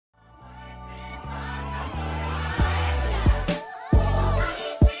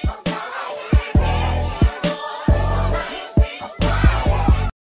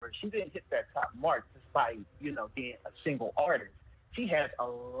mark just by, you know, being a single artist. She has a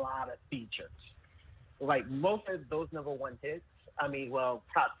lot of features. Like most of those #1 hits, I mean, well,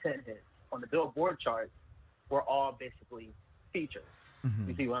 top 10 hits on the Billboard charts were all basically features.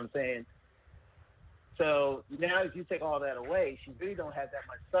 You see what I'm saying? So now if you take all that away, she really don't have that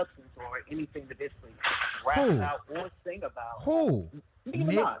much substance or anything to basically rap about or sing about. Who? Nicki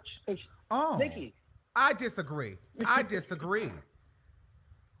Minaj. Nicki. I disagree.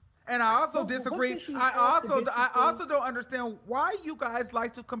 And I also disagree. I also don't understand why you guys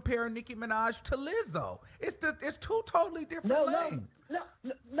like to compare Nicki Minaj to Lizzo. It's two totally different lanes. No.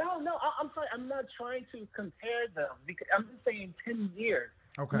 I'm sorry. I'm not trying to compare them because I'm just saying 10 years.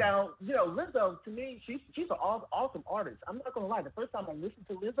 Okay. Now, you know, Lizzo, to me, she's an awesome artist. I'm not going to lie. The first time I listened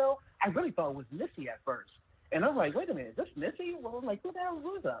to Lizzo, I really thought it was Missy at first. And I was like, wait a minute, is this Missy? Well, I'm like, who the hell is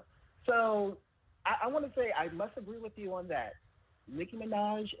Lizzo? So I want to say I must agree with you on that. Nicki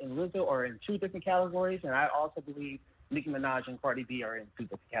Minaj and Lizzo are in two different categories, and I also believe Nicki Minaj and Cardi B are in two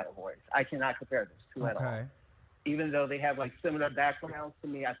different categories. I cannot compare those two at all. Even though they have like similar backgrounds to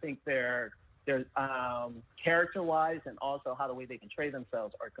me, I think they're character-wise and also how the way they portray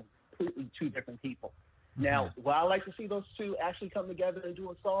themselves are completely two different people. Now, would I like to see those two actually come together and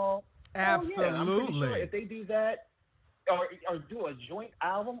do a song? Absolutely. Yeah, I'm pretty sure if they do that, or do a joint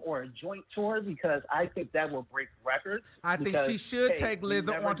album or a joint tour, because I think that will break records. I think she should take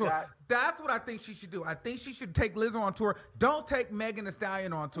Lizzo on tour. That's what I think she should do. I think she should take Lizzo on tour. Don't take Megan Thee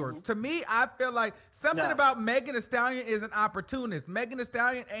Stallion on tour. To me, I feel like something about Megan Thee Stallion is an opportunist. Megan Thee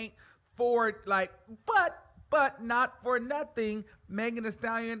Stallion ain't for like, but not for nothing. Megan Thee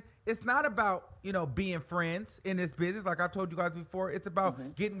Stallion, it's not about, you know, being friends in this business. Like I told you guys before, it's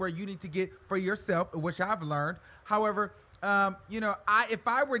about getting where you need to get for yourself, which I've learned. However, you know, if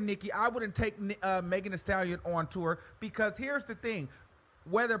I were Nicki, I wouldn't take Megan Thee Stallion on tour, because here's the thing.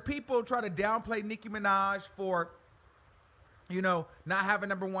 Whether people try to downplay Nicki Minaj for, you know, not having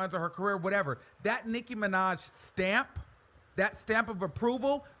 #1s or her career, whatever, that Nicki Minaj stamp, that stamp of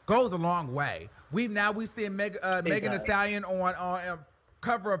approval goes a long way. We've seen Megan Thee Stallion on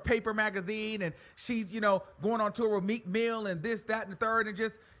cover of Paper magazine, and she's, you know, going on tour with Meek Mill and this, that, and the third, and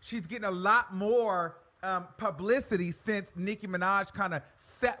just she's getting a lot more publicity since Nicki Minaj kind of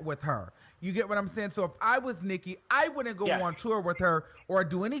set with her. You get what I'm saying? So if I was Nicki, I wouldn't go on tour with her or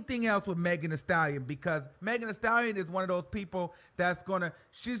do anything else with Megan Thee Stallion, because Megan Thee Stallion is one of those people that's gonna,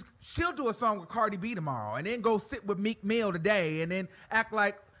 she'll do a song with Cardi B tomorrow and then go sit with Meek Mill today and then act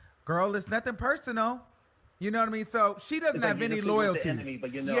like, girl, it's nothing personal. You know what I mean? So she doesn't have any loyalty. Enemy,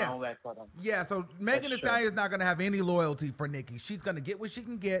 but you know, I don't act for them. Yeah, so Megan Thee Stallion is not going to have any loyalty for Nicki. She's going to get what she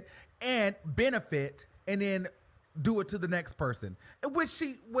can get and benefit and then do it to the next person,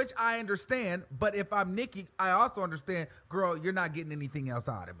 which I understand. But if I'm Nicki, I also understand, girl, you're not getting anything else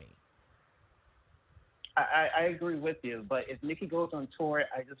out of me. I agree with you, but if Nicki goes on tour,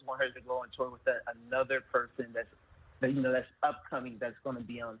 I just want her to go on tour with another person that's upcoming, that's going to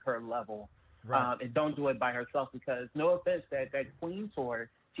be on her level. Right. And don't do it by herself, because no offense, that Queen tour,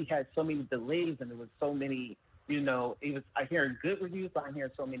 she had so many delays and there was so many, you know, I hear good reviews, but I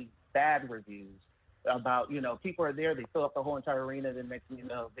hear so many bad reviews about, you know, people are there, they fill up the whole entire arena, then next thing you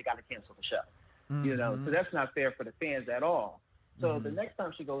know, they got to cancel the show. You know, so that's not fair for the fans at all. So the next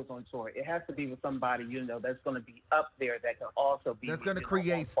time she goes on tour, it has to be with somebody, you know, that's going to be up there, that can also be, that's going to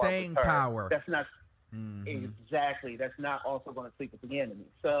create staying power. That's not exactly. That's not also going to sleep with the enemy.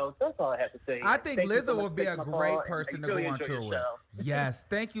 So that's all I have to say. I think Lizzo would be a great person to go on tour with. Yes,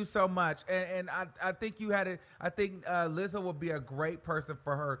 thank you so much. And I think you had it. I think Lizzo would be a great person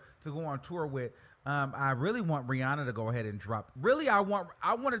for her to go on tour with. I really want Rihanna to go ahead and drop. Really, I want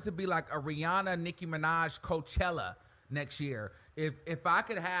it to be like a Rihanna, Nicki Minaj, Coachella next year. If I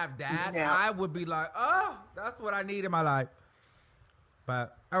could have that, I would be like, oh, that's what I need in my life.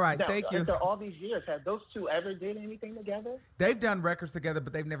 But all right, thank you. After all these years, have those two ever did anything together? They've done records together,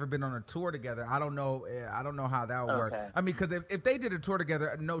 but they've never been on a tour together. I don't know how that would work. I mean, because if they did a tour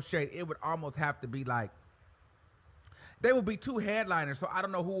together, no shade, it would almost have to be like, they would be two headliners. So I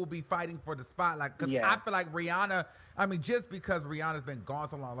don't know who will be fighting for the spotlight. Because I feel like Rihanna, I mean, just because Rihanna's been gone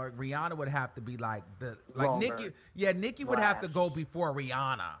so long, like Rihanna would have to be like Nicki. Yeah, Nicki would have to go before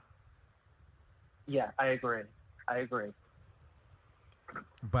Rihanna. Yeah, I agree.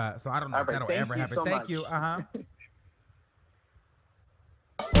 But so I don't know if that'll ever happen. Thank you.